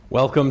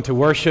Welcome to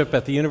worship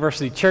at the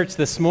University Church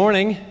this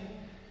morning.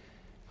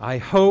 I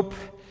hope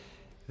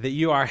that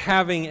you are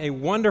having a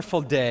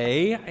wonderful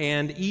day,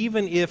 and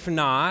even if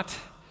not,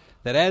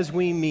 that as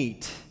we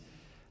meet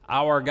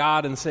our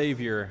God and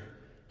Savior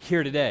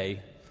here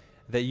today,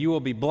 that you will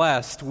be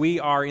blessed. We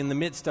are in the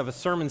midst of a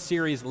sermon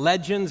series,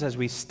 Legends, as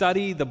we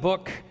study the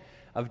book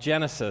of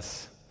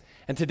Genesis.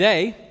 And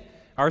today,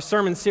 our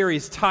sermon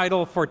series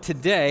title for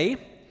today,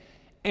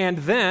 and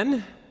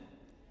then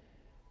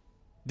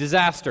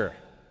disaster.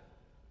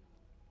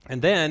 And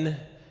then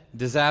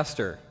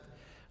disaster.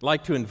 I'd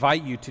like to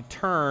invite you to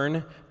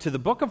turn to the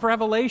book of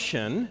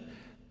Revelation.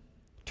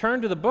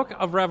 Turn to the book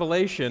of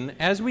Revelation.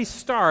 As we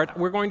start,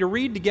 we're going to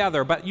read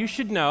together, but you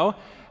should know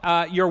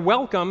you're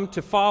welcome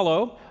to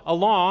follow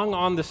along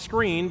on the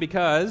screen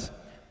because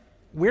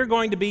we're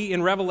going to be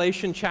in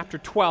Revelation chapter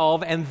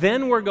 12, and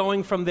then we're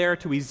going from there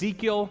to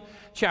Ezekiel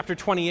chapter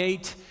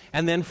 28,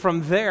 and then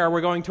from there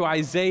we're going to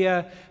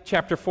Isaiah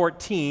chapter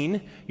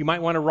 14. You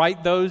might want to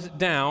write those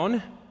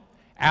down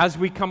as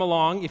we come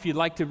along, if you'd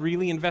like to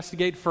really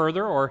investigate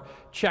further or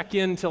check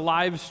into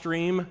live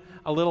stream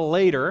a little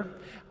later,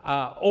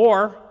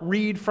 or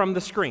read from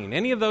the screen.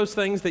 Any of those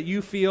things that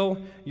you feel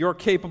you're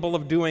capable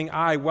of doing,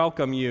 I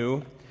welcome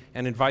you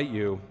and invite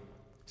you.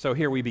 So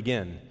here we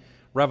begin.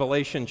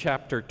 Revelation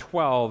chapter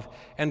 12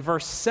 and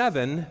verse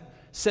 7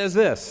 says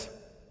this,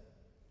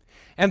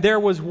 "And there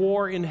was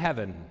war in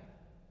heaven.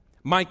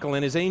 Michael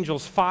and his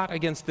angels fought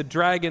against the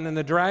dragon, and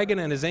the dragon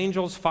and his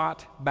angels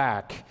fought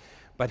back.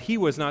 But he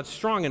was not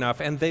strong enough,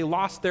 and they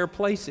lost their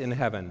place in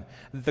heaven.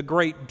 The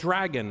great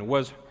dragon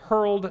was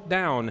hurled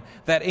down,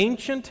 that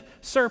ancient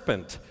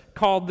serpent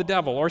called the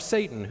devil, or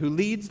Satan, who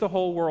leads the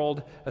whole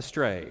world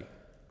astray.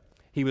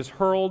 He was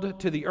hurled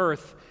to the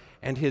earth,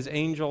 and his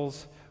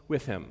angels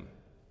with him."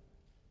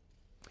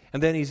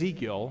 And then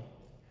Ezekiel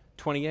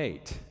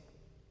 28.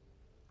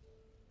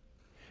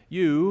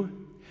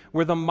 "You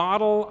were the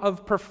model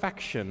of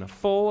perfection,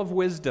 full of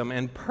wisdom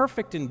and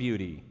perfect in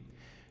beauty.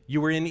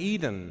 You were in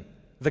Eden,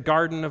 the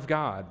garden of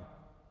God.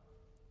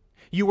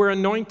 You were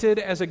anointed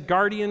as a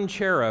guardian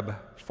cherub,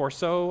 for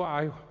so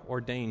I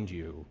ordained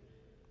you.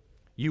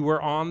 You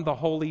were on the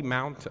holy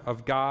mount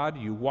of God.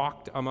 You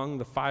walked among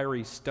the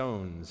fiery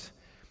stones.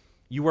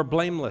 You were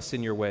blameless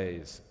in your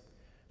ways,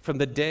 from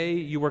the day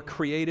you were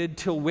created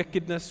till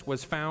wickedness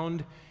was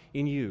found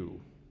in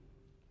you."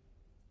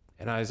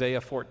 And Isaiah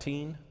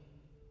 14,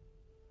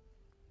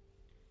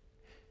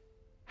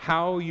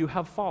 "How you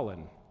have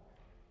fallen.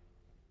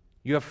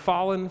 You have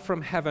fallen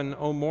from heaven,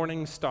 O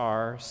morning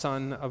star,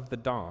 son of the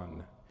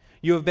dawn.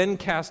 You have been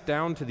cast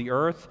down to the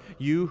earth,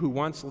 you who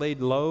once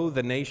laid low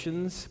the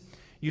nations.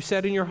 You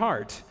said in your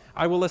heart,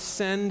 I will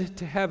ascend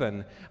to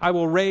heaven. I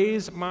will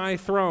raise my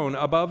throne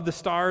above the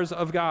stars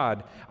of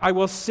God. I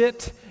will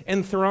sit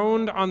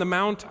enthroned on the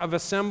mount of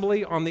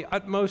assembly on the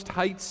utmost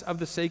heights of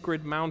the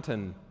sacred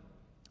mountain.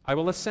 I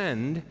will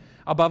ascend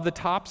above the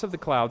tops of the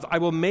clouds. I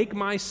will make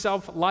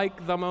myself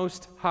like the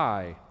Most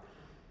High."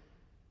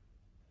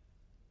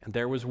 And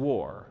there was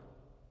war.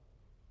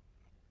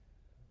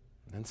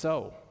 And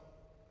so,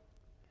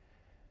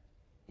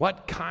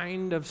 what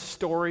kind of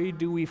story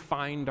do we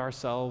find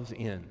ourselves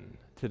in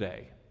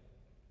today?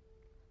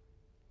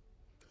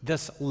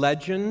 This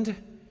legend,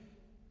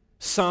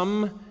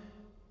 some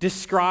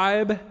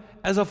describe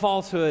as a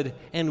falsehood,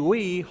 and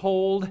we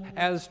hold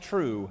as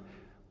true.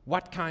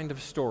 What kind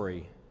of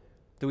story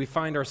do we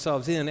find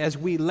ourselves in as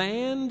we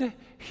land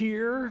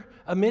here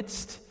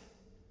amidst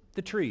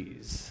the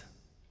trees?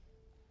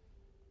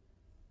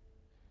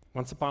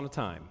 Once upon a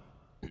time,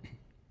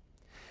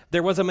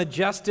 there was a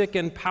majestic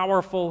and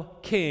powerful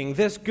king.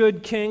 This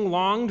good king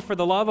longed for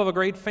the love of a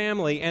great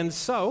family, and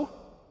so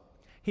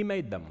he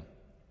made them.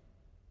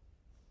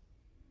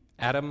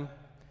 Adam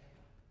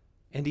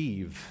and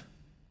Eve.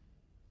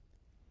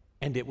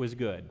 And it was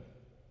good.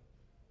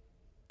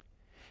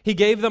 He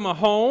gave them a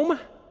home,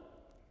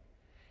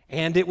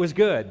 and it was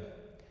good.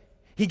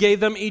 He gave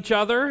them each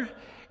other,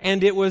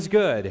 and it was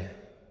good.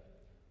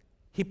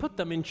 He put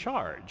them in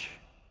charge,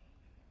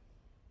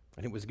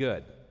 and it was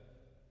good.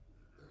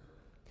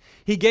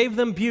 He gave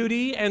them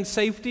beauty and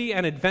safety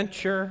and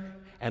adventure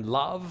and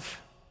love,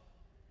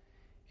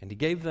 and he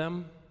gave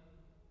them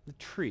the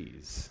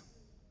trees,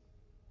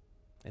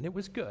 and it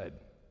was good.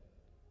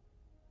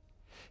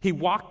 He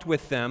walked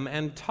with them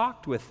and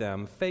talked with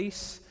them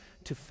face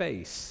to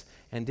face,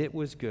 and it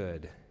was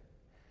good.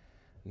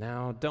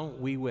 Now,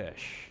 don't we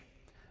wish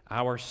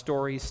our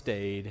story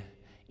stayed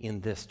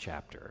in this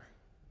chapter?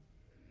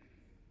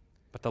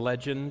 But the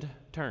legend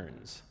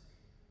turns.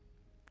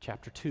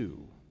 Chapter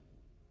 2.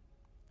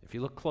 If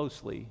you look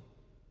closely,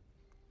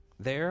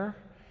 there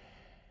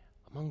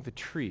among the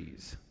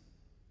trees,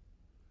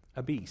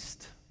 a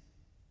beast,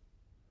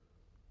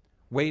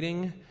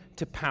 waiting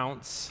to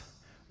pounce,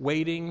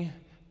 waiting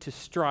to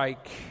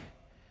strike,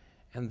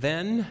 and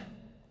then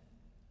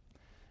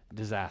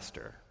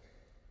disaster.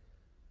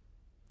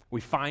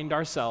 We find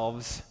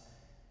ourselves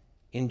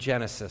in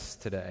Genesis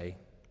today.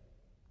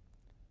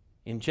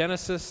 In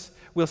Genesis,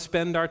 we'll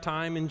spend our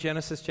time in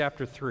Genesis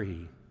chapter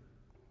 3.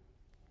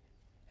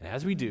 And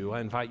as we do,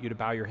 I invite you to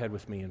bow your head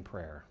with me in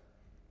prayer.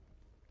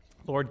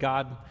 Lord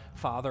God,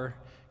 Father,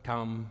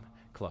 come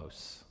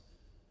close.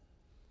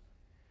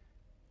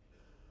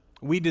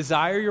 We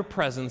desire your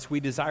presence. We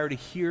desire to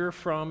hear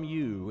from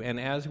you. And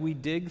as we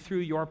dig through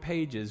your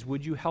pages,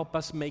 would you help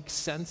us make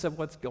sense of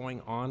what's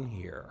going on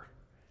here?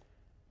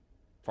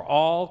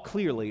 For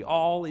clearly,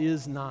 all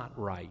is not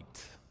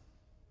right.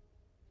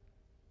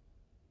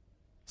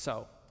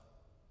 So,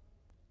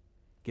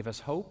 give us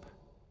hope.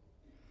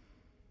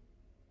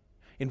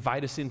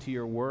 Invite us into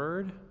your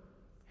word.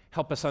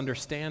 Help us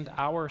understand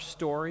our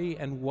story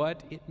and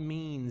what it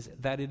means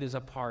that it is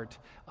a part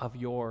of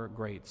your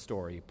great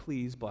story.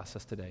 Please bless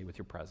us today with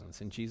your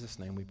presence. In Jesus'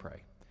 name we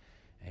pray.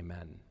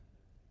 Amen.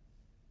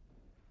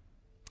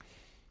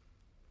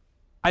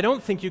 I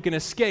don't think you can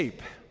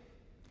escape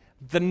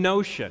the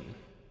notion,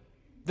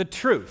 the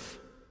truth,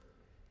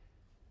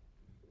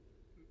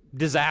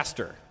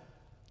 disaster.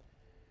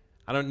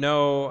 I don't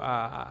know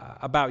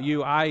about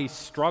you, I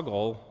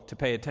struggle to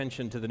pay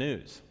attention to the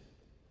news.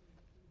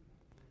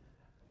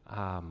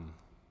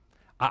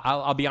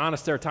 I'll be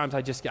honest, there are times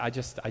I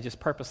just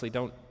purposely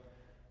don't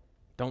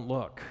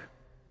look.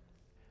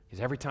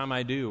 Because every time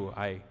I do,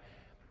 I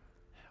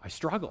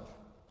struggle.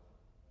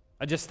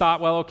 I just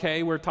thought, well,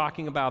 okay, we're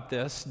talking about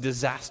this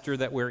disaster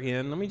that we're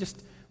in. Let me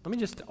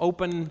just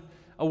open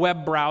a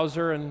web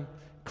browser and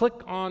click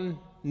on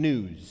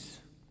news.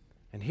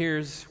 And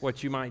here's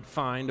what you might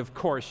find. Of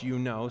course,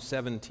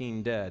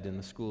 17 dead in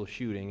the school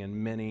shooting and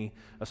many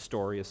a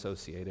story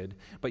associated.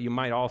 But you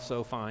might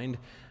also find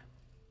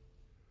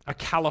a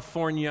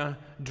California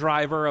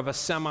driver of a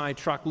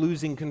semi-truck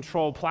losing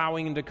control,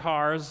 plowing into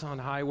cars on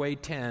Highway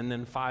 10,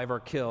 and 5 are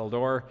killed.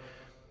 Or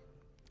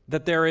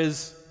that there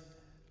is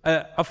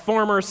a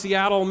former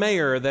Seattle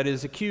mayor that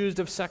is accused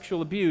of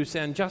sexual abuse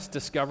and just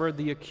discovered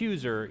the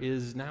accuser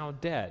is now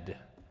dead.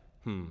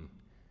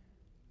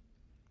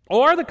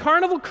 Or the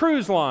Carnival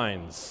Cruise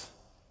Lines.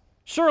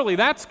 Surely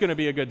that's going to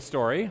be a good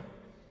story.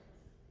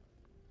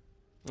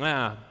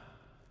 An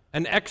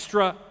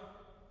extra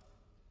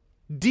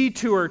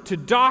detour to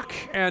dock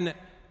and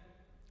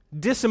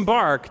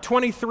disembark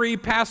 23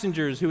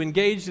 passengers who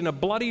engaged in a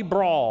bloody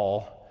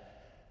brawl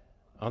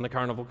on the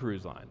Carnival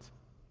Cruise Lines.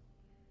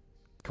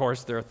 Of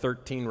course, there are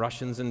 13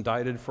 Russians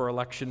indicted for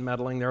election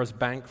meddling. There is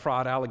bank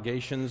fraud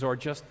allegations, or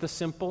just the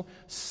simple,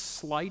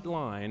 slight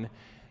line.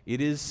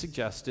 It is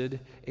suggested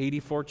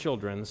 84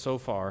 children so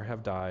far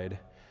have died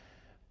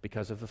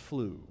because of the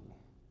flu.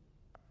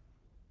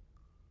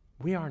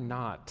 We are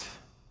not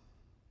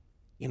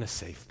in a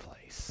safe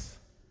place.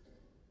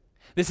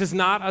 This is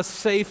not a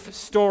safe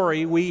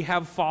story we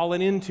have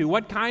fallen into.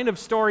 What kind of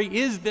story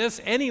is this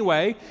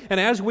anyway?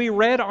 And as we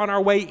read on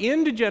our way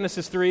into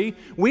Genesis 3,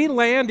 we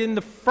land in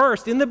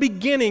the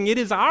beginning. It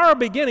is our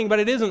beginning, but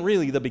it isn't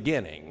really the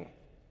beginning.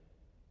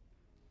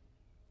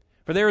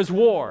 For there is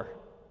war.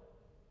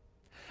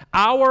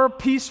 Our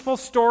peaceful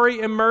story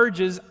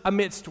emerges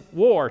amidst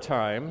war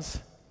times.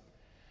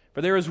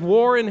 For there is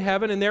war in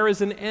heaven and there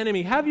is an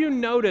enemy. Have you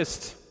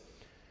noticed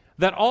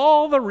that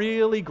all the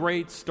really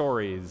great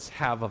stories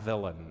have a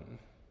villain?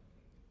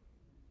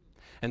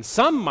 And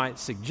some might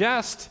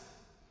suggest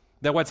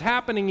that what's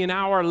happening in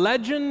our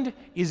legend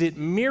is it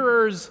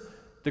mirrors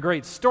the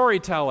great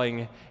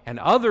storytelling, and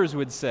others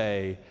would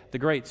say the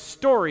great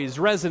stories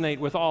resonate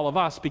with all of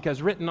us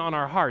because written on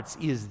our hearts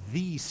is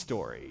the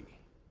story.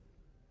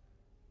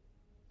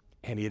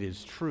 And it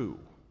is true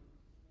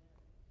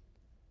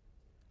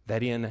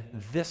that in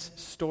this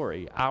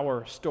story,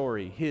 our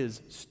story,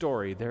 his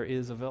story, there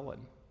is a villain.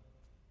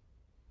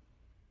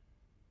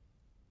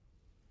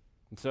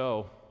 And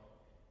so,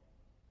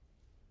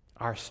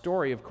 our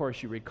story, of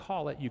course, you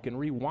recall it, you can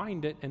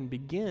rewind it and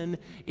begin.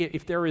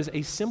 If there is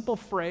a simple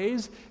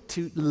phrase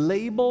to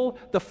label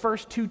the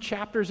first 2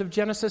 chapters of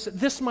Genesis,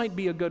 this might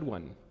be a good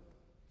one.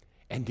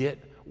 And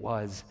it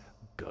was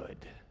good.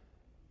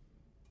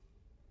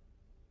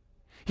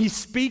 He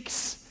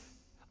speaks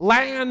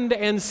land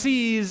and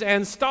seas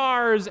and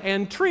stars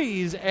and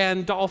trees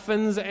and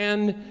dolphins,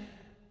 and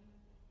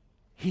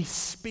he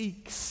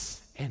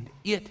speaks, and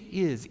it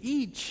is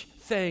each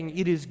thing.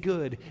 It is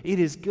good. It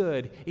is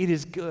good. It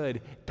is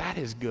good. That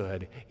is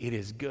good. It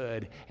is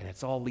good. And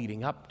it's all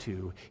leading up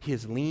to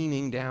his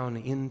leaning down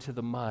into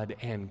the mud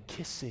and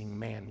kissing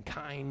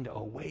mankind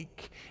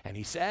awake. And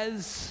he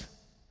says,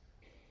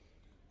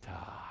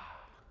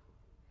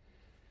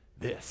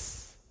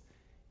 this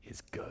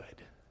is good.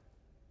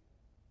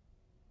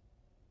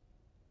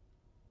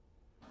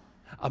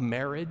 A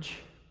marriage,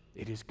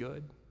 it is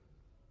good.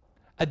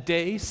 A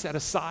day set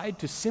aside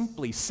to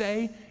simply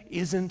say,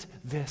 isn't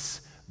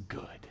this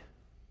good?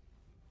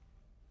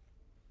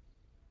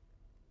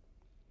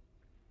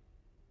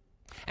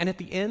 And at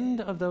the end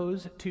of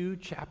those 2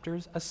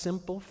 chapters, a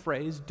simple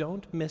phrase,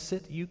 don't miss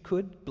it. You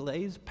could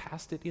blaze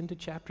past it into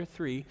chapter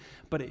 3,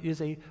 but it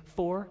is a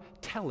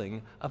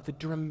foretelling of the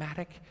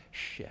dramatic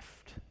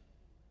shift.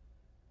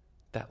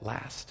 That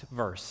last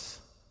verse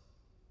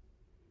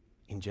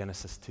in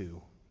Genesis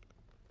 2.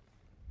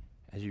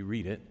 As you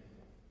read it,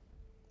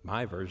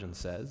 my version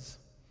says,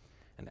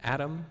 and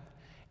Adam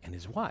and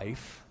his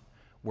wife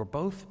were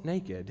both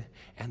naked,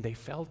 and they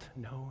felt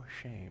no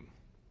shame.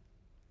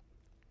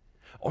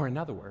 Or in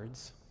other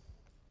words,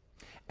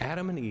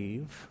 Adam and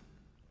Eve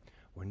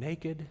were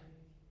naked,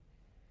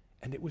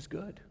 and it was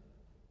good.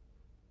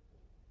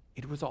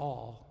 It was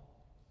all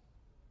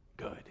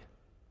good.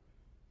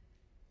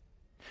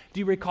 Do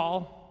you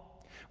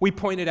recall? We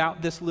pointed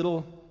out this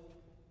little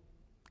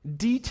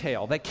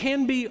detail that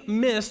can be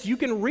missed. You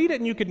can read it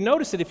and you can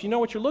notice it if you know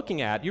what you're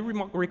looking at.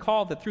 You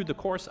recall that through the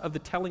course of the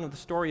telling of the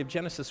story of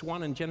Genesis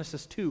 1 and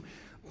Genesis 2,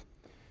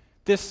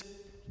 this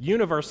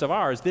universe of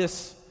ours,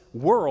 this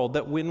world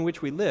in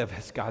which we live,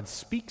 as God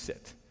speaks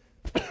it,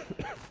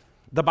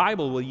 the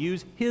Bible will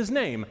use his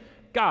name,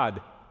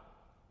 God,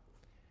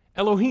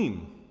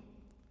 Elohim.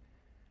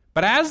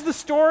 But as the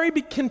story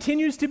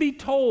continues to be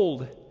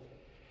told,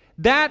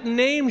 that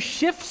name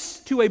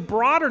shifts to a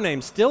broader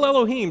name, still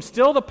Elohim,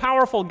 still the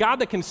powerful God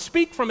that can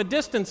speak from a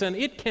distance and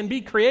it can be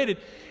created.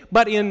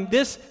 But in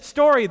this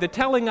story, the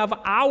telling of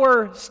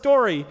our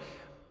story,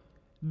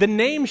 the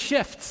name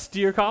shifts. Do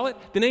you recall it?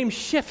 The name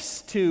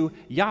shifts to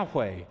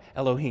Yahweh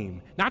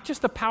Elohim. Not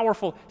just the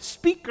powerful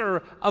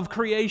speaker of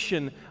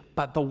creation,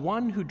 but the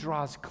one who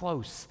draws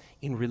close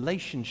in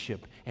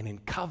relationship and in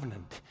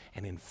covenant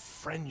and in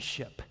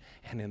friendship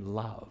and in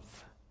love.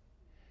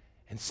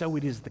 And so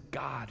it is the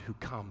God who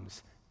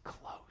comes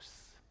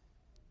close.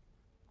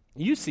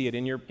 You see it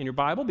in your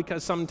Bible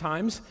because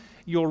sometimes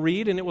you'll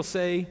read and it will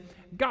say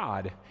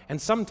God, and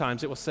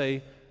sometimes it will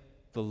say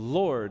the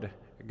Lord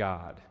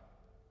God.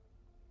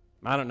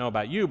 I don't know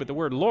about you, but the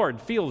word Lord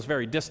feels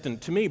very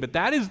distant to me, but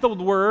that is the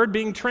word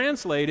being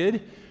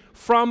translated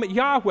from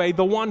Yahweh,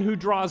 the one who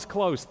draws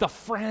close, the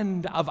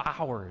friend of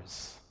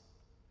ours,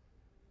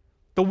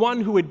 the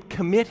one who would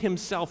commit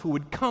himself, who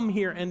would come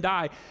here and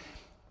die.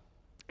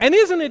 And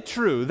isn't it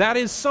true, that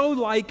is so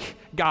like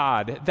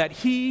God, that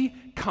he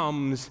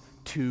comes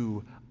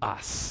to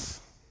us?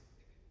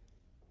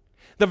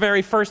 The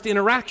very first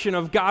interaction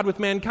of God with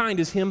mankind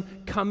is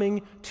him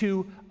coming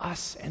to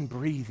us and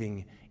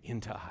breathing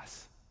into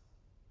us.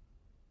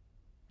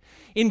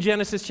 In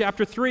Genesis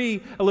chapter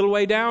 3, a little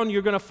way down,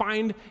 you're going to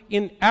find,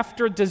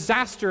 after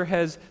disaster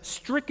has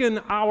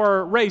stricken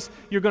our race,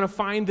 you're going to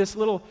find this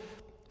little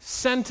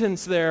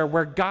sentence there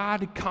where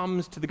God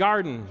comes to the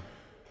garden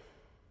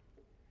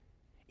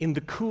in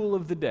the cool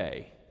of the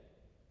day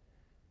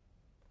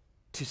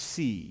to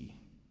see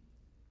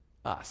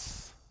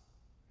us.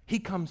 He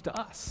comes to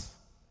us.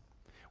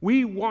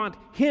 We want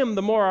him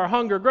the more our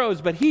hunger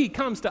grows, but he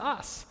comes to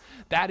us.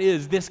 That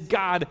is this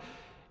God,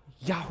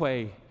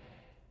 Yahweh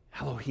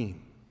Elohim.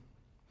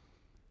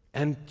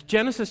 And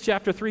Genesis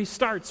chapter 3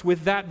 starts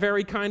with that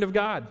very kind of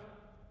God.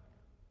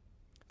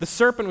 The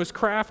serpent was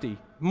crafty,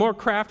 more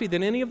crafty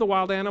than any of the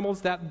wild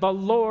animals that the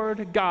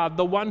Lord God,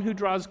 the one who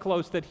draws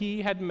close, that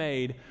he had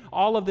made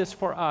all of this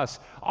for us,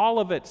 all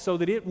of it so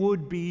that it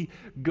would be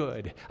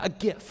good, a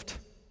gift.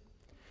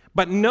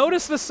 But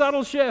notice the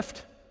subtle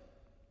shift.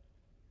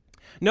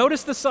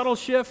 Notice the subtle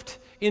shift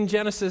in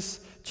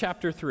Genesis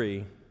chapter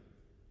 3.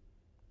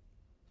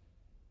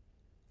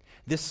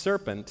 This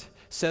serpent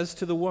says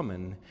to the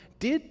woman,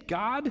 "Did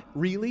God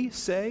really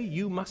say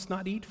you must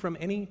not eat from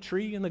any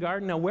tree in the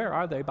garden?" Now, where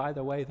are they, by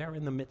the way? They're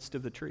in the midst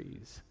of the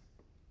trees.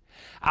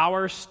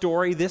 Our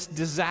story, this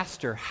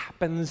disaster,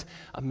 happens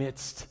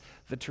amidst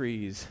the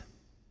trees.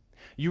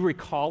 You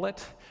recall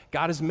it?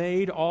 God has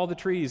made all the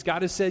trees.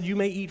 God has said you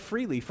may eat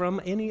freely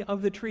from any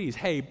of the trees.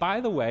 Hey, by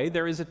the way,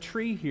 there is a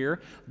tree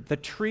here, the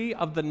tree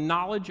of the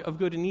knowledge of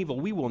good and evil.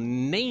 We will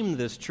name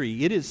this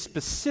tree. It is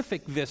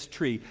specific, this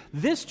tree.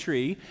 This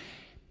tree,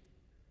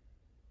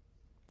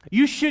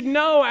 you should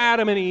know,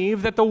 Adam and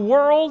Eve, that the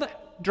world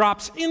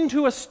drops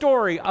into a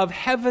story of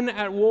heaven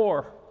at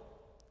war.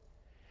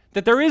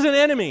 That there is an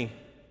enemy.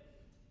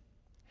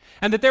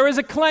 And that there is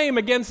a claim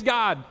against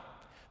God.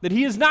 That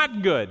he is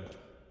not good.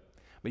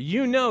 But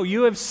you know,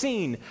 you have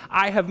seen,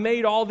 I have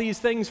made all these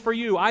things for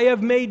you. I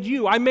have made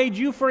you. I made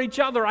you for each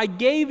other. I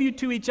gave you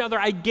to each other.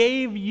 I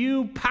gave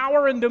you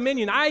power and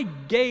dominion. I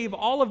gave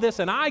all of this,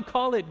 and I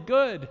call it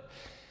good.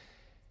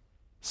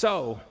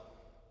 So,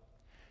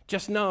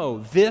 just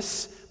know,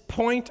 this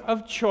point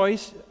of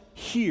choice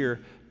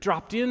here,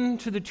 dropped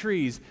into the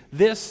trees,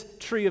 this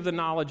tree of the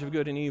knowledge of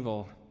good and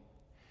evil,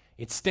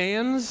 it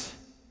stands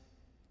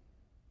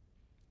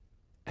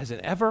as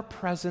an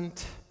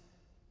ever-present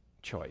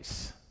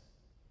choice.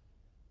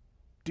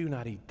 Do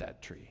not eat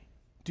that tree.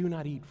 Do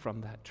not eat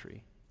from that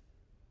tree.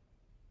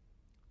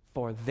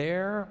 For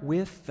there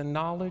with the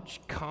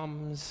knowledge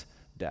comes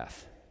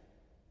death,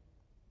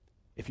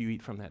 if you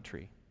eat from that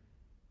tree.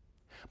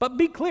 But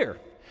be clear,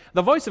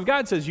 the voice of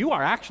God says you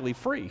are actually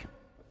free.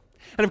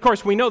 And of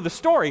course, we know the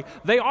story.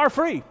 They are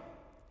free.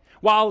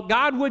 While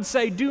God would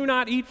say, do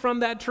not eat from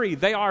that tree,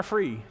 they are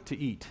free to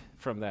eat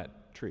from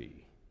that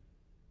tree.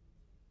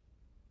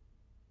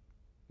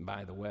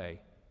 By the way,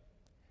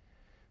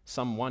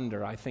 some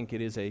wonder, I think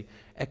it is an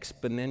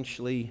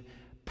exponentially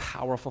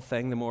powerful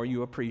thing the more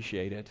you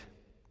appreciate it.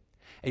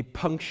 A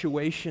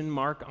punctuation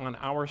mark on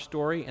our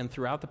story and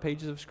throughout the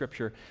pages of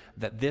Scripture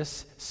that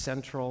this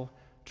central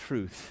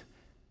truth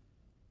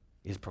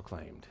is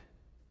proclaimed.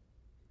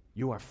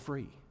 You are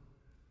free.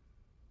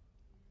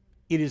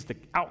 It is the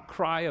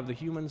outcry of the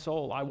human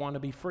soul. I want to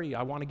be free.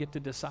 I want to get to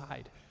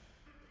decide.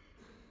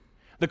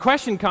 The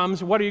question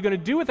comes, what are you going to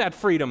do with that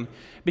freedom?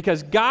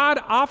 Because God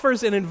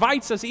offers and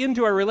invites us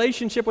into a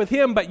relationship with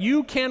Him, but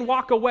you can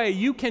walk away.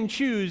 You can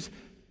choose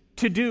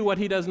to do what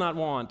He does not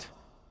want,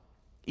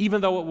 even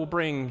though it will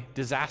bring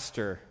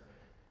disaster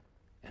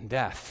and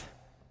death.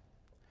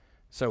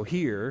 So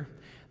here,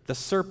 the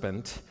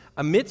serpent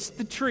amidst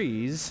the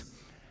trees,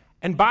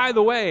 and by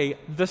the way,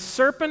 the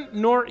serpent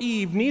nor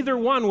Eve, neither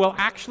one will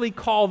actually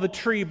call the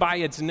tree by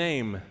its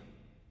name.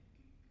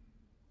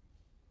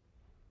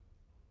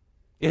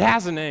 It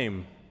has a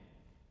name.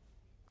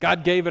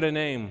 God gave it a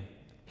name.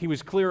 He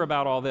was clear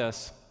about all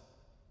this.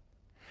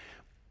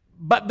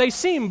 But they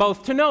seem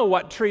both to know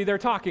what tree they're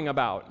talking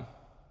about.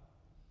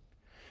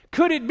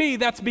 Could it be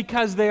that's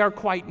because they are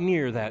quite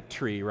near that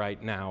tree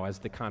right now as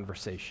the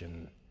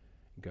conversation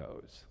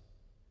goes?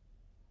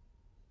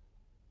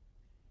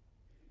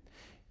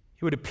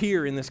 It would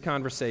appear in this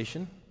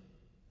conversation,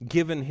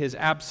 given his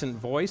absent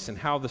voice and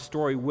how the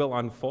story will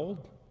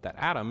unfold, that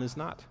Adam is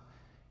not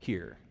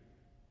here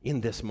in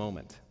this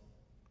moment.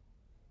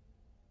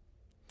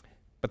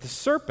 But the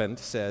serpent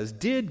says,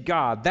 did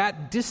God,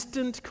 that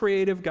distant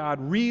creative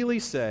God, really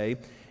say,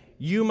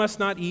 you must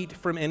not eat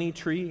from any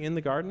tree in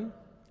the garden?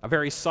 A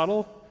very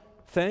subtle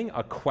thing.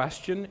 A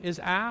question is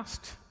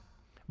asked.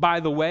 By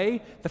the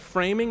way, the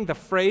framing, the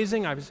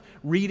phrasing, I was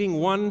reading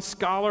one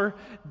scholar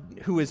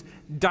who is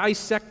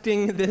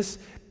dissecting this,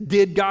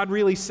 did God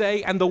really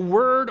say? And the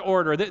word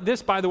order,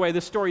 this, by the way,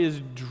 this story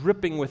is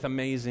dripping with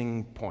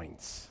amazing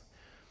points.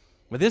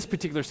 But this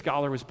particular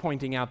scholar was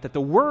pointing out that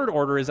the word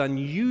order is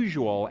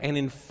unusual and,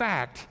 in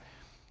fact,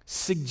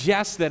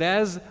 suggests that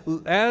as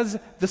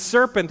the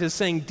serpent is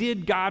saying,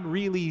 did God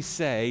really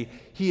say,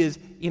 he is,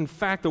 in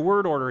fact, the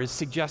word order is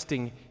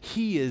suggesting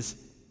he is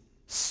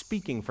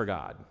speaking for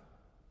God.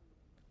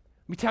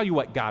 Let me tell you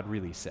what God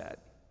really said.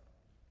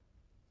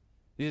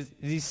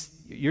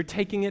 You're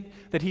taking it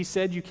that he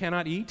said you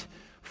cannot eat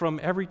from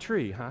every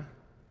tree, huh?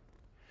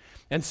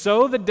 And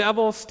so the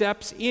devil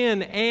steps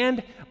in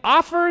and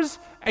offers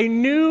a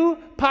new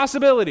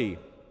possibility,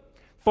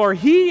 for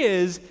he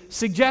is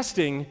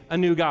suggesting a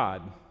new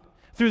God.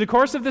 Through the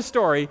course of this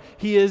story,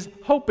 he is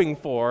hoping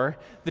for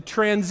the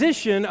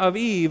transition of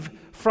Eve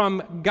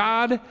from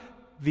God,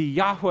 the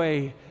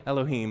Yahweh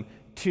Elohim,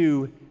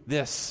 to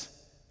this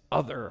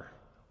other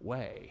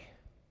way.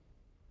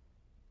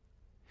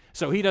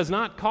 So he does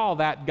not call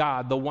that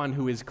God the one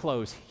who is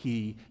close.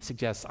 He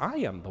suggests, I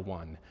am the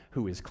one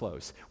who is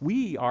close.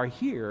 We are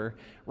here,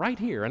 right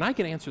here. And I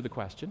can answer the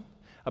question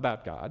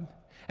about God.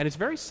 And it's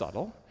very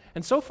subtle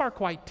and so far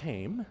quite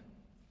tame.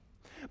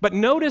 But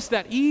notice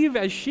that Eve,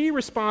 as she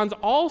responds,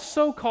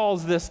 also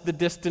calls this the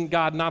distant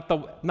God, not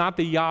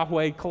the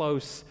Yahweh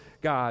close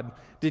God.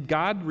 Did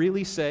God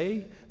really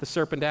say, the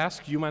serpent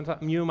asks,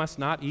 you must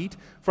not eat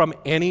from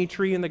any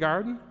tree in the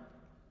garden?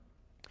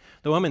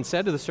 The woman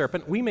said to the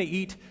serpent, we may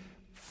eat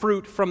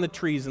fruit from the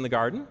trees in the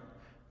garden,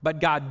 but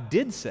God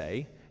did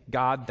say,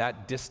 God,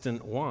 that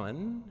distant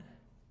one,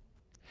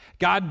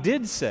 God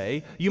did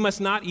say, you must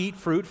not eat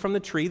fruit from the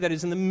tree that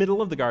is in the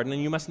middle of the garden,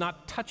 and you must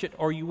not touch it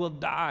or you will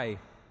die.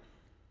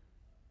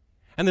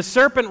 And the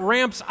serpent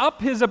ramps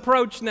up his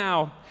approach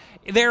now.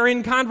 They're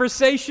in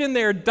conversation,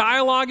 they're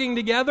dialoguing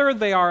together,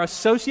 they are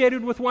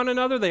associated with one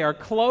another, they are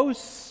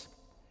close.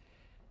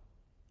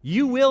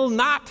 You will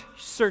not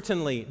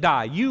certainly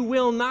die. You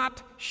will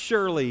not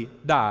surely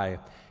die.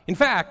 In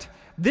fact,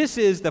 this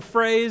is the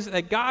phrase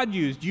that God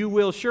used, you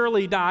will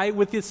surely die,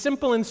 with the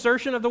simple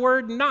insertion of the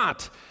word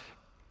not.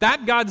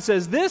 That God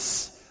says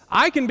this,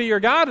 I can be your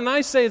God, and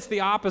I say it's the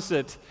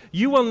opposite.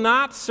 You will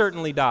not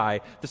certainly die,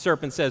 the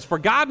serpent says, for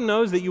God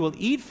knows that you will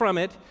eat from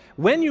it.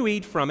 When you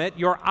eat from it,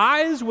 your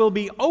eyes will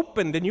be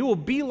opened, and you will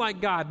be like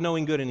God,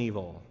 knowing good and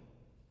evil.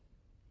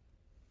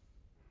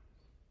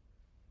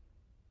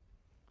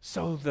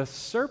 So the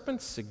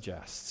serpent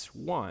suggests,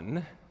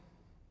 one,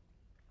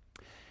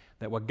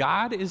 that what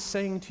God is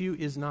saying to you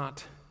is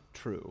not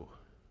true.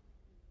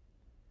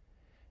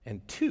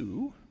 And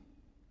two,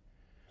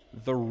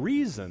 the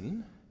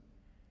reason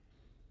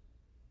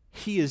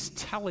he is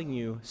telling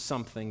you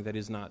something that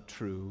is not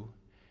true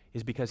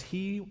is because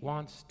he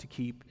wants to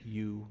keep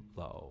you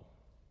low.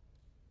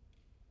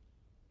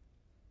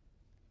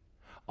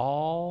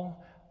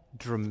 All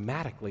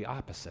dramatically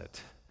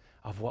opposite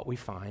of what we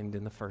find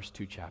in the first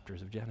two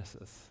chapters of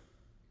Genesis.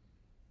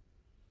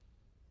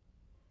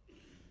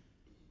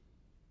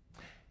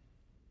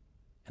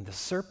 And the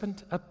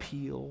serpent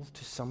appeals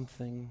to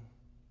something,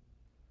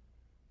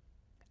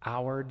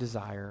 our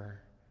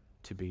desire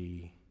to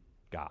be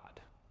God.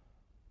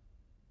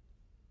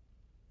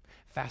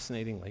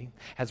 Fascinatingly,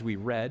 as we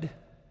read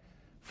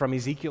from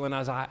Ezekiel and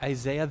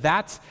Isaiah,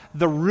 that's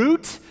the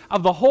root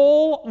of the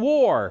whole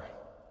war.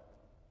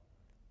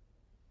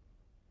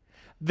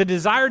 The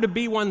desire to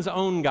be one's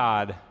own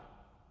God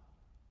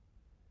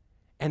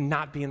and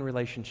not be in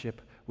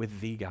relationship with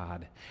the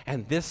God.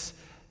 And this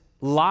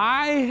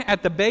lie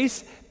at the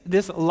base,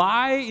 this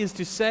lie is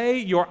to say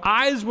your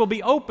eyes will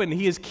be open.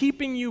 He is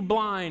keeping you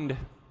blind.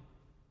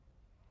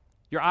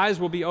 Your eyes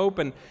will be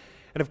open.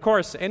 And of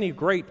course, any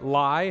great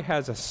lie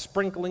has a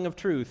sprinkling of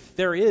truth.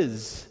 There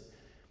is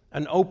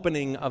an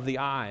opening of the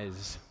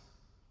eyes.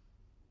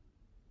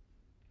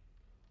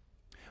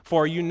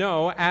 For you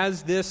know,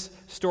 as this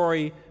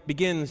story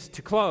begins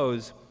to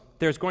close,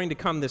 there's going to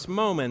come this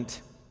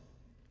moment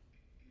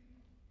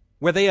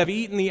where they have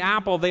eaten the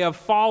apple, they have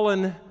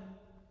fallen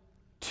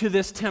to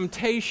this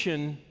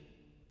temptation,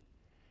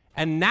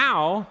 and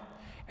now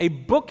a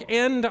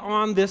bookend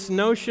on this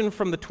notion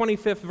from the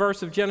 25th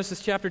verse of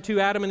Genesis chapter 2,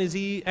 Adam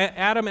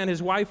and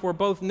his wife were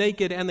both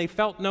naked and they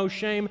felt no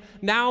shame.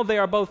 Now they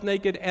are both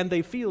naked and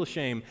they feel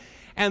shame.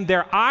 And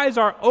their eyes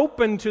are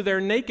open to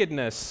their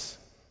nakedness.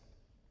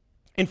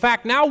 In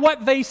fact, now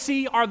what they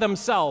see are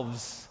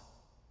themselves.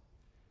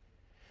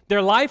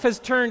 Their life has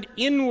turned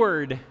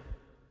inward.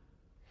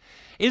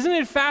 Isn't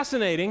it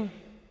fascinating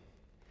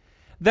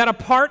that a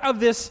part of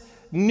this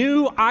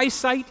new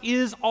eyesight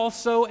is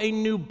also a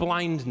new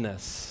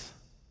blindness?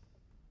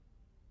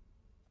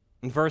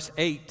 In verse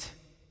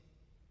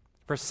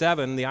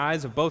 7, the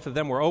eyes of both of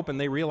them were open.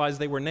 They realized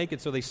they were naked,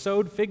 so they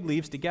sewed fig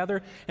leaves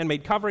together and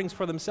made coverings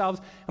for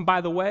themselves. And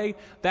by the way,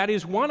 that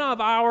is one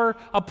of our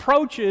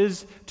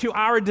approaches to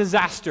our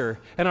disaster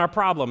and our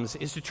problems,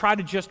 is to try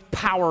to just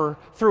power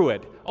through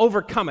it,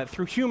 overcome it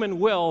through human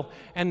will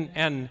and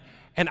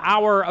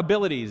our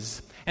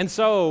abilities. And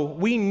so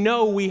we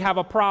know we have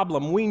a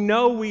problem. We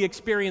know we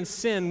experience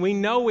sin. We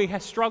know we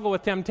struggle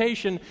with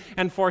temptation.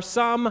 And for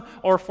some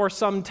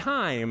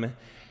time,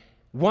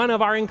 one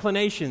of our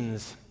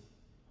inclinations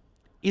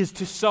is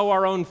to sow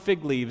our own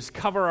fig leaves,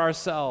 cover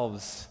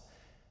ourselves.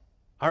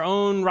 Our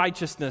own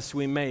righteousness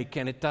we make,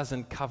 and it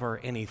doesn't cover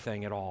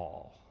anything at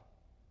all.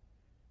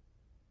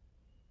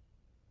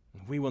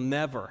 We will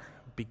never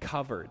be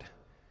covered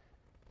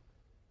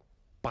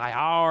by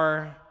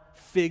our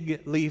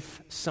fig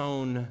leaf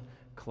sown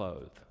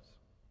clothes.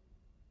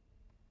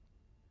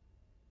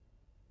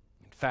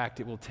 In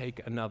fact, it will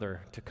take another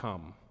to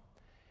come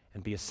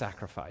and be a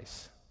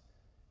sacrifice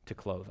to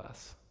clothe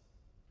us.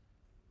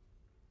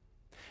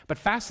 But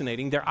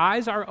fascinating, their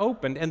eyes are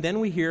opened, and then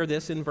we hear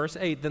this in verse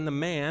 8. Then the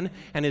man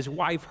and his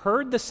wife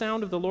heard the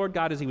sound of the Lord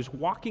God as he was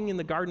walking in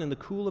the garden in the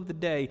cool of the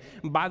day.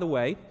 And by the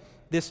way,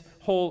 this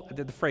whole,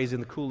 the phrase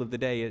in the cool of the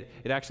day,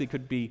 it actually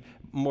could be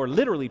more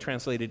literally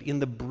translated in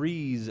the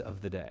breeze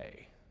of the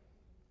day.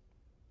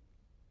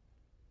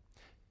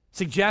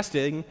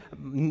 Suggesting,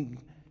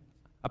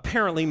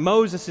 apparently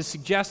Moses is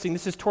suggesting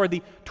this is toward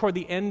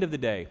the end of the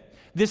day.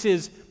 This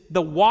is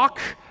the walk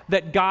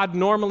that God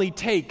normally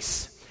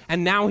takes.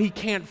 And now he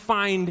can't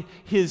find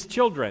his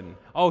children.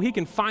 Oh, he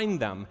can find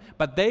them,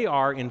 but they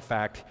are, in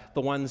fact,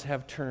 the ones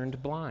have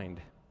turned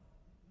blind.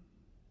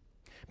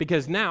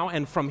 Because now,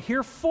 and from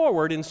here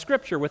forward in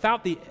Scripture,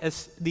 without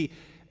the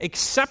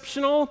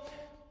exceptional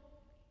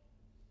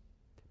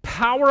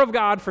power of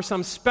God for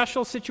some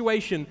special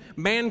situation,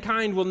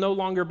 mankind will no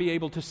longer be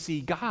able to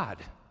see God.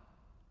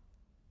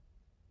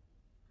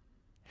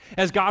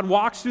 As God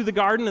walks through the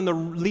garden and the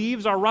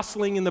leaves are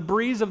rustling in the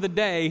breeze of the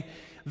day,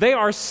 they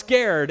are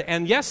scared,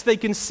 and yes, they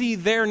can see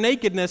their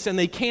nakedness, and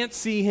they can't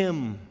see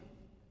Him.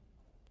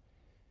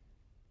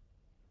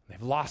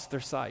 They've lost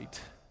their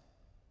sight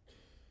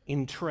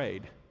in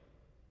trade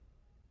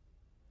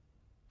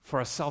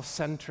for a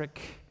self-centric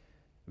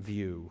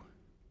view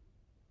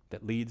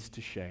that leads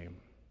to shame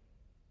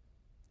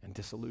and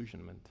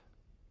disillusionment.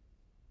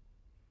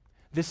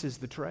 This is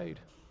the trade.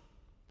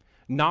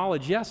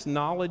 Knowledge, yes,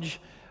 knowledge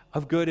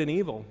of good and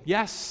evil.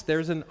 Yes,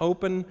 there's an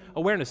open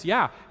awareness.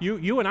 Yeah,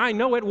 you and I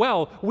know it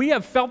well. We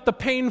have felt the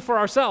pain for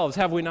ourselves,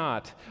 have we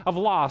not? Of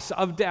loss,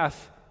 of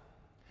death,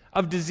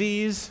 of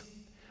disease,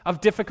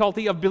 of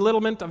difficulty, of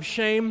belittlement, of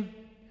shame,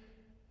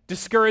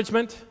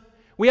 discouragement.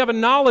 We have a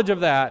knowledge of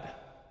that.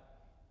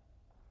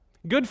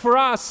 Good for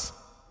us.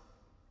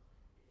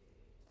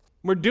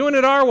 We're doing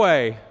it our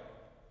way.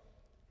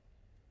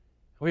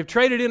 We've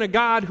traded in a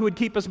God who would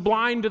keep us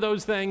blind to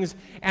those things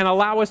and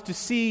allow us to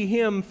see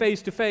Him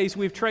face to face.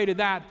 We've traded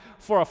that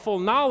for a full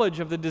knowledge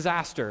of the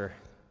disaster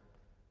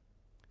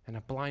and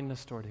a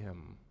blindness toward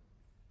Him.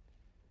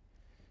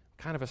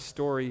 What kind of a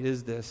story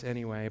is this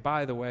anyway?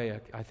 By the way,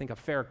 I think a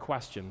fair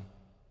question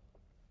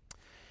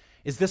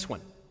is this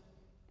one.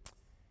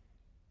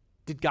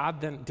 Did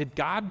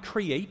God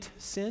create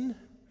sin?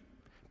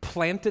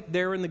 Plant it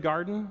there in the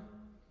garden?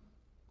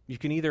 You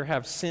can either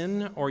have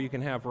sin or you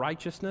can have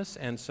righteousness,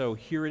 and so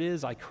here it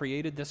is, I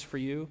created this for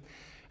you.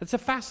 It's a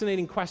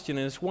fascinating question,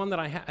 and it's one that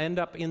I end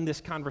up in this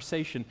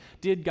conversation.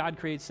 Did God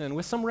create sin?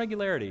 With some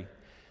regularity,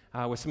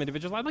 with some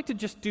individuals. I'd like to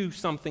just do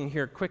something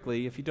here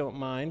quickly, if you don't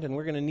mind, and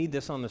we're going to need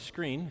this on the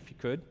screen, if you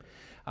could.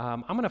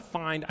 I'm going to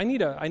find, I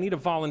need a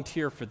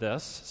volunteer for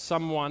this,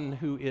 someone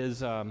who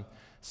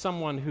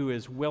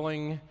is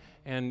willing,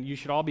 and you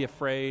should all be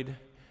afraid,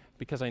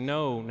 because I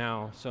know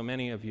now so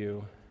many of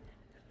you.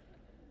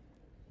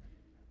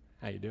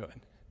 How you doing?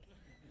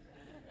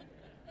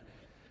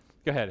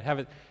 Go ahead, have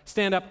it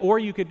stand up, or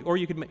you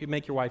could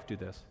make your wife do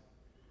this.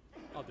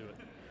 I'll do it.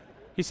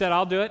 He said,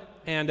 I'll do it,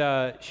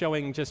 and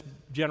showing just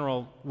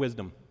general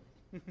wisdom.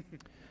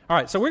 All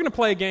right, so we're going to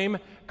play a game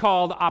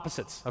called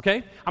Opposites,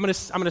 okay? I'm going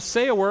to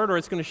say a word, or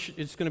it's going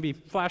to be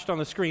flashed on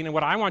the screen, and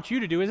what I want you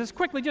to do is just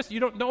quickly, you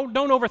don't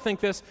overthink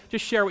this,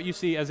 just share what you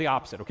see as the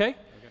opposite, okay?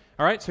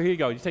 All right, so here you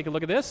go. You take a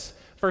look at this.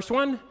 First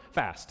one,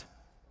 fast.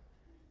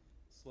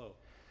 Slow.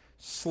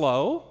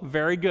 Slow,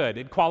 very good.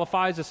 It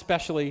qualifies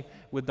especially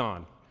with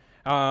Don.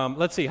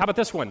 Let's see, how about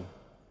this one?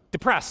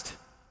 Depressed.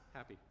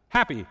 Happy.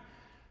 Happy.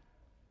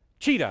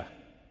 Cheetah.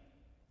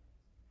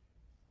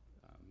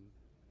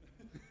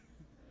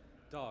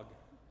 Dog.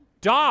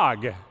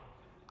 Dog.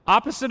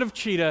 Opposite of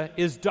cheetah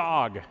is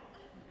dog.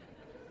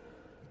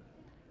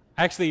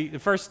 Actually, the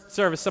first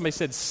service, somebody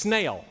said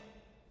snail,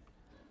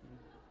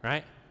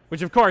 right?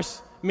 Which, of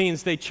course,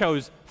 means they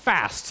chose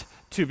fast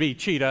to be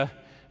cheetah,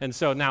 and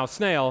so now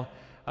snail.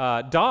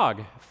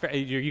 Dog.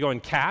 You're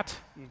going cat?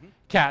 Mm-hmm.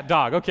 Cat,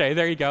 dog. Okay,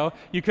 there you go.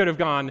 You could have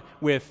gone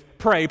with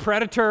prey,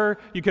 predator.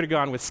 You could have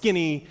gone with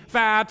skinny,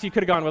 fat. You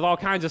could have gone with all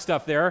kinds of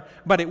stuff there,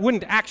 but it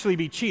wouldn't actually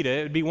be cheetah.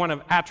 It would be one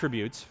of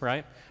attributes,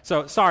 right?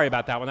 So sorry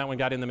about that one. That one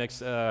got in the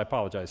mix. I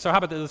apologize. So how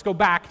about this? Let's go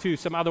back to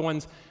some other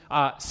ones.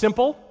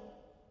 Simple.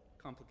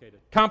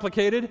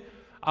 Complicated.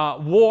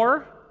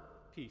 War.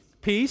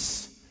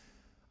 Peace.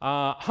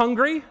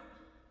 Hungry.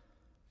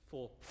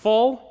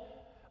 Full.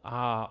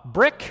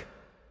 Brick.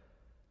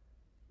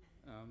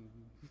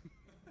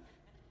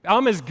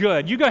 Is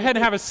good. You go ahead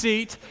and have a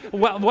seat.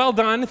 Well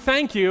done.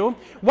 Thank you.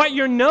 What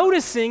you're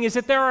noticing is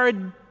that there are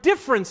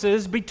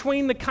differences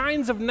between the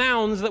kinds of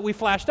nouns that we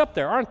flashed up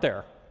there, aren't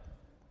there?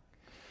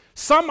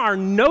 Some are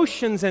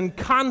notions and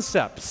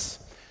concepts,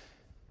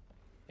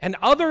 and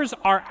others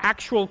are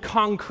actual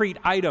concrete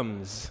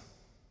items.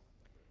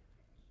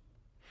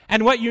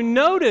 And what you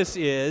notice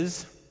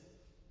is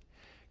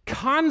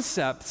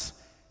concepts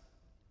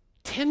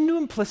tend to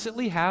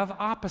implicitly have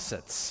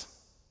opposites.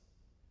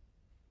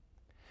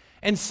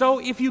 And so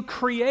if you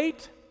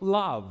create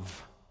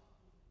love,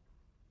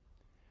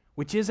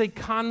 which is a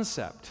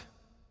concept,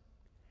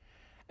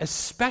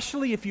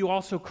 especially if you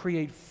also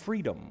create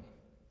freedom,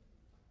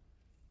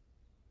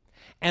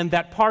 and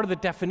that part of the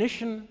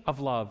definition of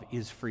love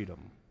is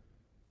freedom,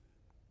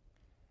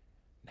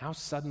 now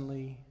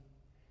suddenly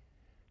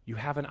you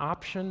have an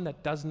option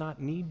that does not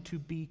need to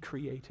be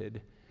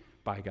created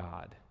by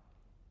God.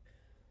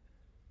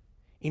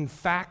 In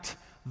fact,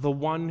 the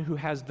one who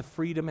has the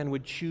freedom and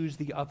would choose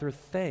the other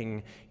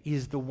thing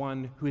is the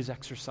one who is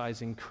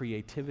exercising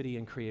creativity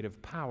and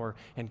creative power,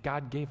 and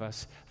God gave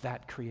us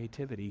that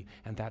creativity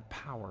and that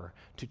power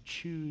to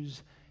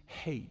choose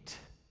hate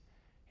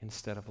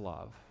instead of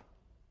love,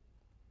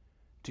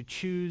 to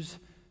choose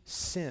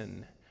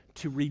sin,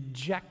 to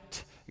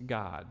reject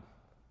God.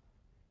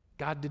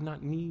 God did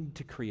not need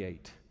to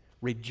create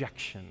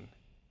rejection.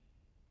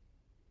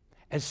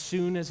 As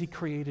soon as He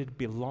created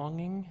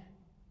belonging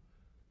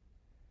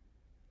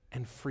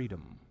and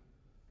freedom,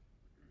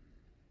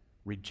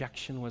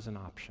 rejection was an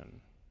option.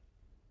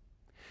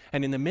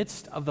 And in the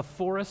midst of the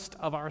forest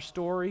of our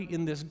story,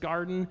 in this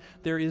garden,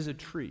 there is a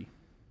tree.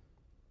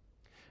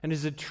 And it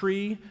is a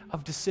tree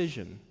of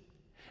decision.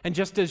 And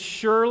just as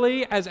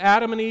surely as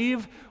Adam and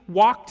Eve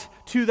walked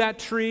to that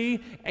tree,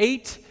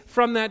 ate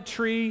from that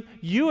tree,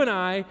 you and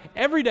I,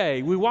 every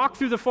day, we walk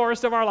through the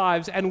forest of our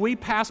lives and we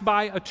pass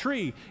by a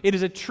tree. It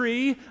is a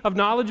tree of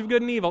knowledge of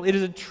good and evil. It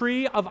is a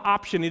tree of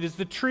option. It is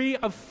the tree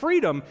of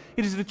freedom.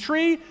 It is the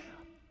tree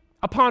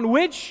upon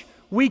which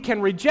we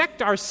can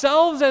reject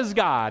ourselves as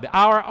God,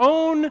 our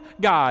own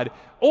God,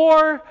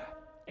 or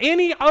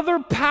any other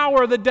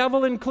power, the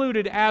devil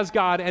included, as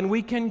God, and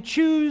we can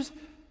choose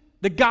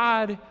the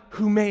God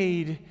who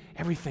made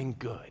everything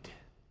good.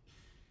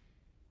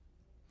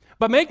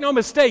 But make no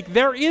mistake,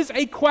 there is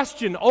a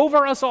question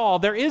over us all.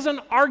 There is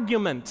an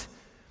argument.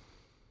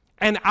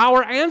 And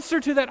our answer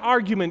to that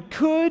argument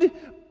could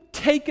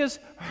take us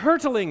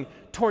hurtling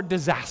toward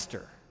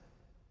disaster.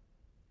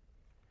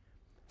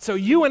 So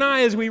you and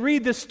I, as we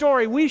read this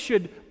story, we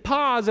should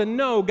pause and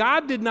know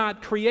God did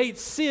not create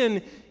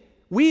sin.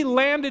 We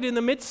landed in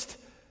the midst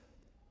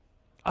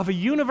of a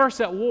universe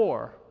at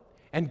war.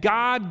 And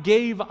God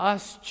gave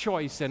us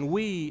choice, and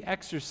we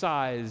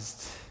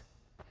exercised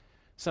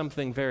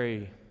something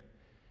very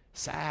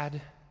sad,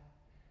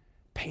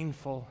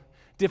 painful,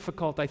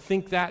 difficult. I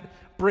think that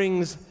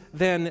brings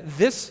then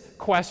this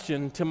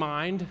question to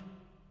mind.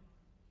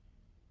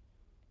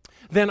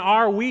 Then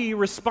are we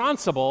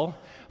responsible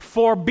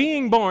for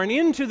being born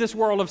into this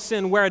world of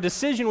sin where a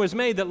decision was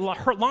made that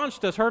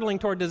launched us hurtling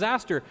toward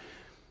disaster?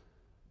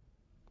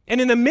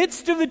 And in the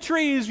midst of the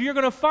trees, you're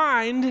going to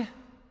find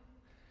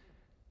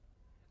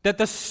that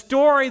the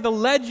story, the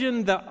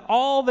legend,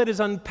 all that is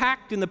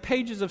unpacked in the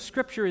pages of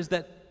Scripture is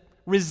that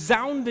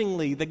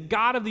resoundingly the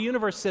God of the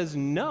universe says,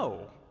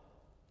 no,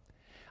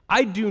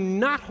 I do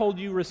not hold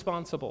you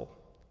responsible.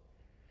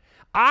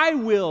 I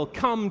will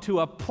come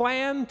to a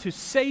plan to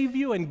save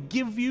you and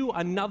give you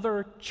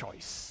another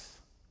choice.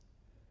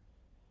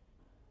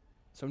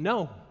 So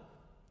no,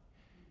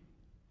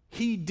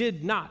 He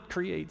did not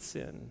create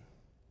sin.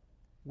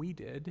 We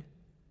did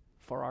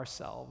for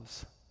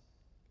ourselves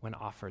when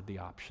offered the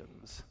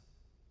options.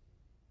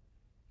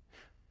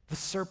 The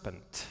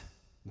serpent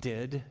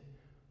did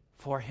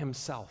for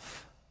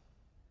himself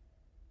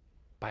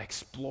by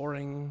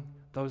exploring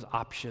those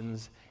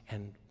options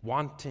and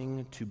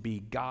wanting to be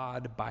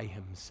God by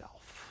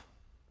himself.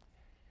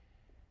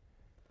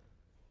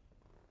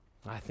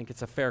 I think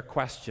it's a fair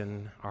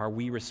question. Are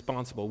we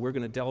responsible? We're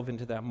going to delve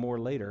into that more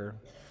later.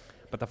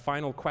 But the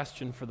final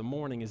question for the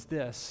morning is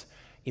this.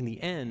 In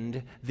the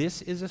end,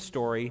 this is a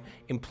story.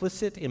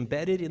 Implicit,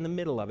 embedded in the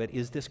middle of it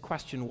is this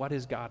question: what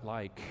is God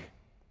like?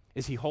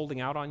 Is he holding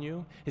out on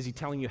you? Is he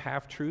telling you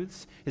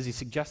half-truths? Is he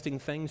suggesting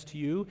things to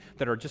you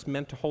that are just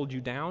meant to hold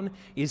you down?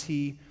 Is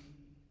he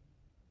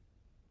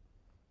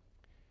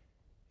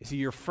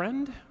your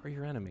friend or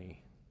your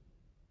enemy?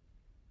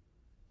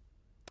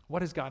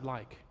 What is God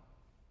like?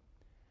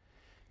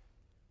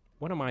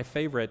 One of my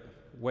favorite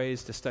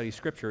ways to study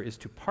Scripture is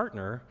to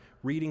partner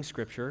reading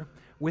Scripture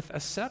with a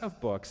set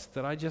of books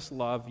that I just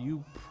love.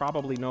 You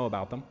probably know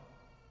about them.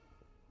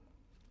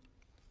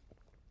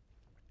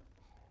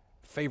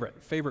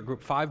 Favorite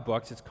group, 5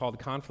 books. It's called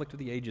the Conflict of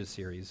the Ages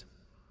series.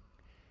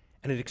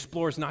 And it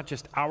explores not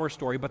just our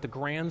story, but the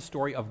grand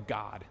story of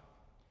God.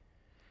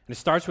 And it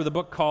starts with a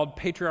book called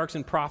Patriarchs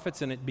and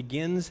Prophets, and it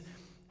begins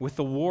with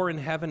the war in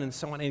heaven and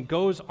so on. And it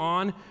goes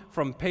on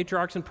from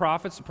patriarchs and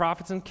prophets to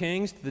prophets and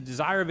kings to the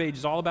Desire of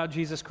Ages, all about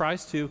Jesus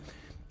Christ, to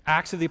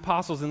Acts of the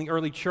Apostles in the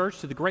early church,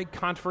 to the great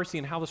controversy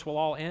and how this will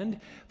all end.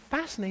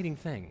 Fascinating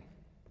thing.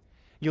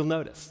 You'll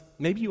notice.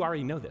 Maybe you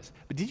already know this,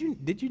 but did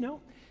you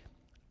know?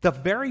 The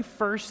very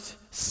first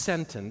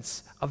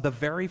sentence of the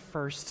very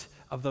first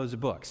of those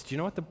books. Do you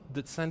know what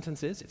the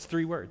sentence is? It's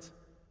 3 words.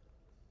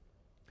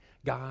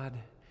 God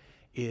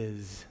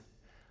is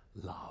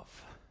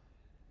love.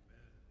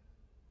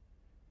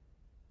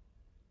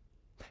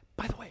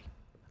 By the way,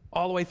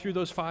 all the way through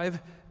those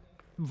 5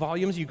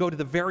 volumes, you go to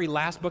the very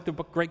last book, the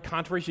book Great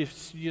Controversy,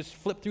 you just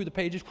flip through the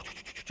pages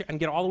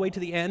and get all the way to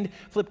the end,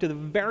 flip to the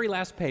very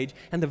last page,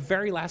 and the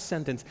very last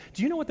sentence.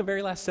 Do you know what the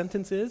very last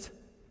sentence is?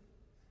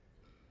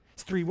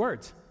 It's 3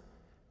 words.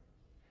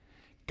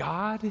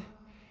 God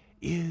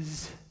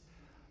is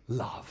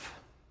love.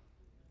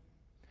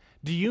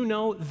 Do you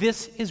know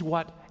this is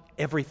what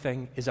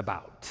everything is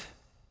about?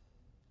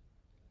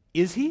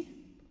 Is he?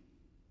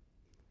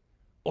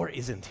 Or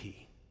isn't he?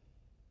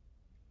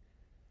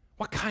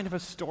 What kind of a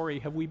story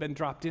have we been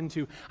dropped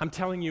into? I'm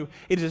telling you,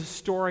 it is a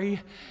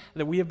story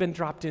that we have been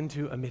dropped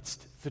into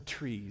amidst the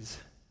trees.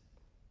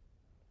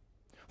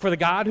 For the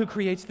God who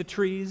creates the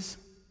trees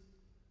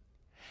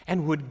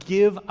and would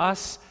give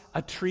us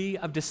a tree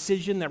of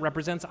decision that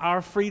represents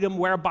our freedom,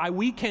 whereby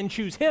we can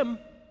choose him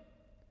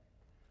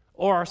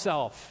or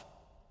ourselves.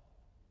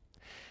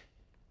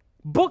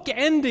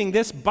 Bookending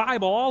this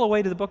Bible all the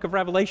way to the book of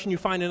Revelation, you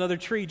find another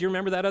tree. Do you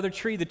remember that other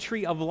tree? The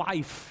tree of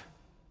life,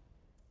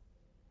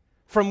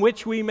 from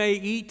which we may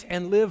eat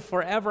and live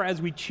forever as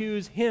we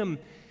choose him.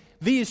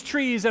 These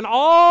trees, and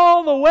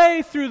all the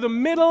way through the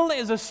middle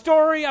is a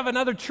story of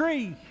another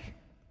tree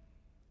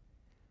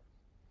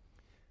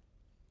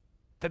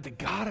that the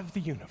God of the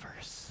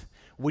universe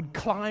would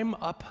climb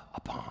up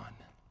upon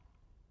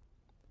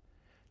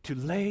to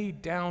lay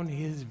down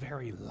his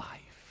very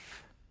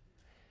life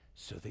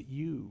so that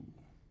you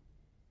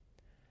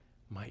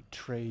might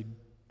trade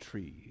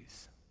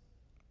trees.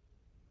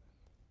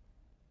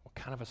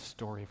 What kind of a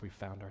story have we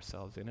found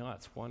ourselves in?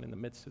 It's one in the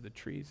midst of the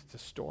trees. It's a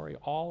story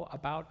all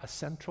about a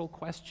central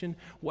question: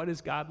 what is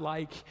God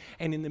like?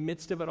 And in the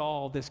midst of it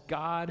all, this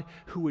God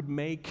who would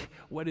make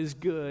what is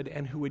good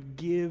and who would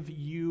give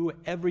you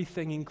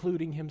everything,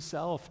 including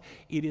himself.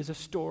 It is a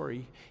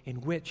story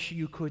in which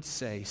you could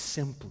say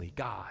simply,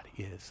 God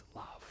is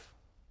love.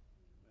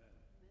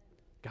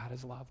 God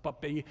is love.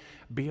 But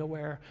be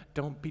aware,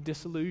 don't be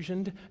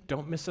disillusioned,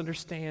 don't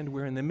misunderstand.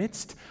 We're in the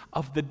midst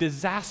of the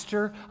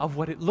disaster of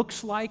what it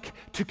looks like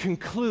to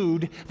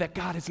conclude that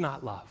God is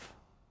not love.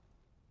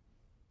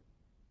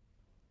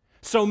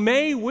 So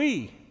may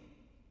we,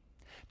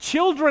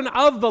 children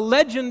of the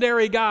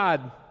legendary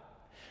God,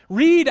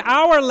 read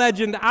our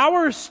legend,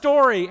 our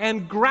story,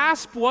 and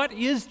grasp what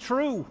is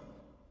true.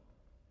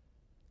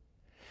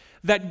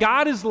 That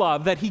God is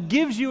love, that he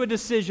gives you a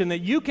decision, that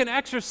you can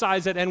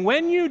exercise it, and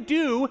when you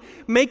do,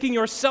 making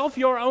yourself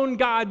your own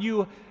God,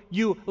 you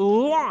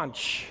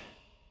launch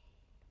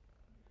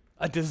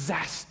a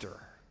disaster,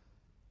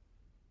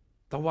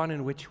 the one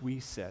in which we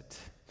sit.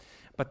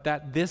 But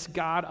that this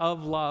God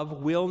of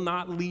love will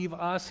not leave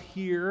us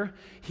here.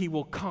 He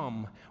will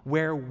come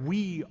where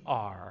we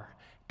are.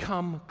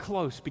 Come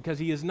close, because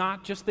he is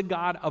not just the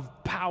God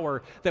of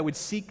power that would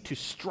seek to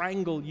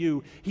strangle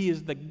you. He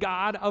is the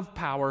God of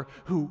power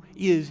who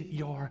is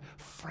your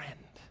friend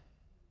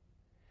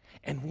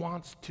and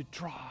wants to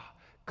draw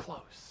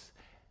close.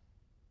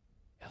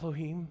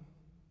 Elohim,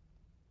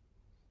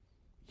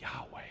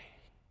 Yahweh,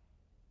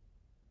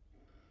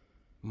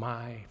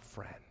 my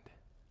friend.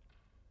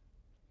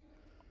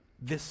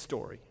 This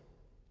story,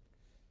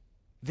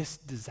 this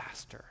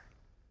disaster,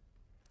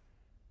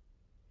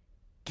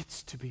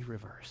 gets to be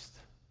reversed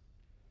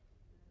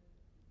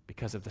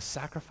because of the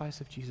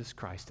sacrifice of Jesus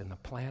Christ and the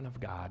plan of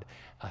God,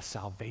 a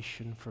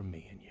salvation for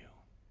me and you.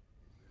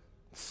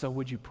 So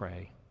would you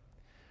pray,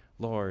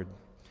 Lord,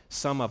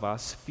 some of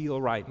us feel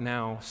right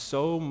now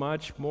so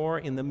much more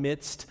in the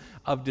midst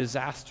of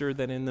disaster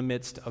than in the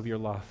midst of your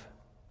love.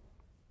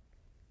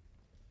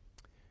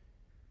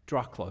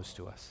 Draw close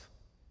to us.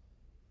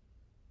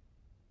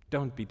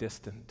 Don't be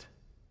distant.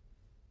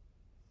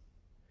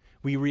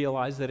 We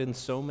realize that in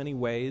so many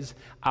ways,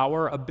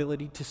 our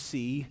ability to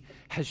see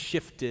has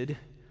shifted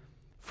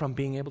from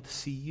being able to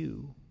see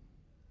you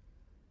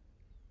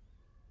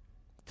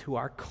to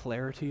our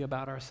clarity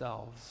about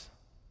ourselves.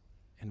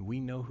 And we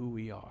know who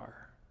we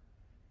are,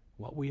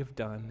 what we have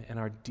done, and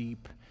our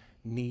deep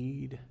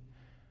need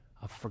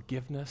of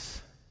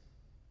forgiveness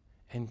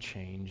and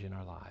change in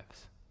our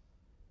lives.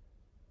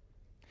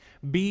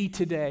 Be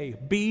today,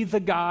 be the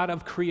God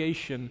of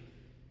creation,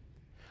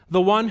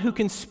 the one who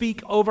can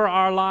speak over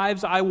our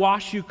lives, I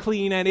wash you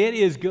clean and it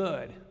is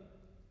good.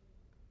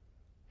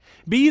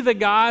 Be the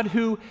God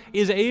who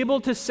is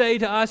able to say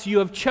to us, you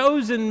have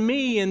chosen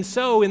me, and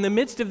so in the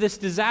midst of this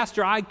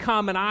disaster I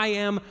come and I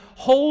am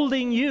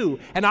holding you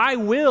and I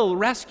will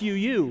rescue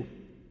you.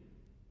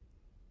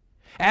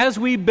 As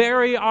we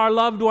bury our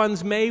loved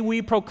ones, may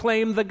we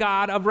proclaim the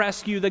God of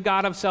rescue, the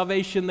God of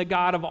salvation, the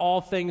God of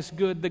all things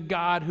good, the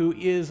God who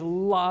is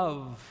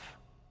love.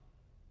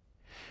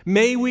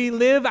 May we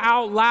live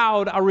out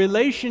loud a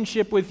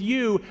relationship with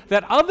you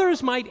that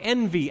others might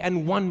envy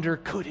and wonder,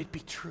 could it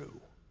be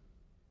true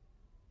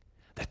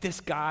that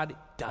this God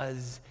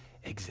does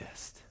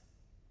exist?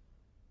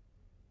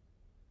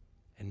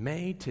 And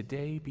may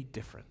today be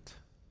different.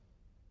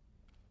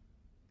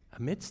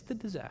 Amidst the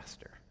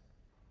disaster,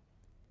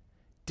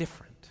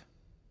 different,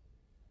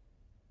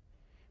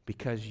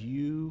 because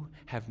you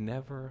have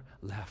never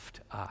left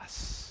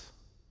us,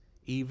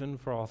 even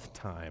for all the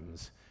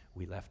times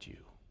we left you.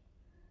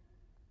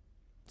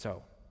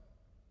 So,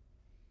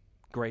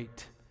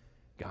 great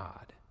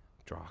God,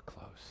 draw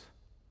close.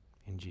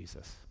 In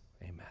Jesus,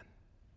 amen.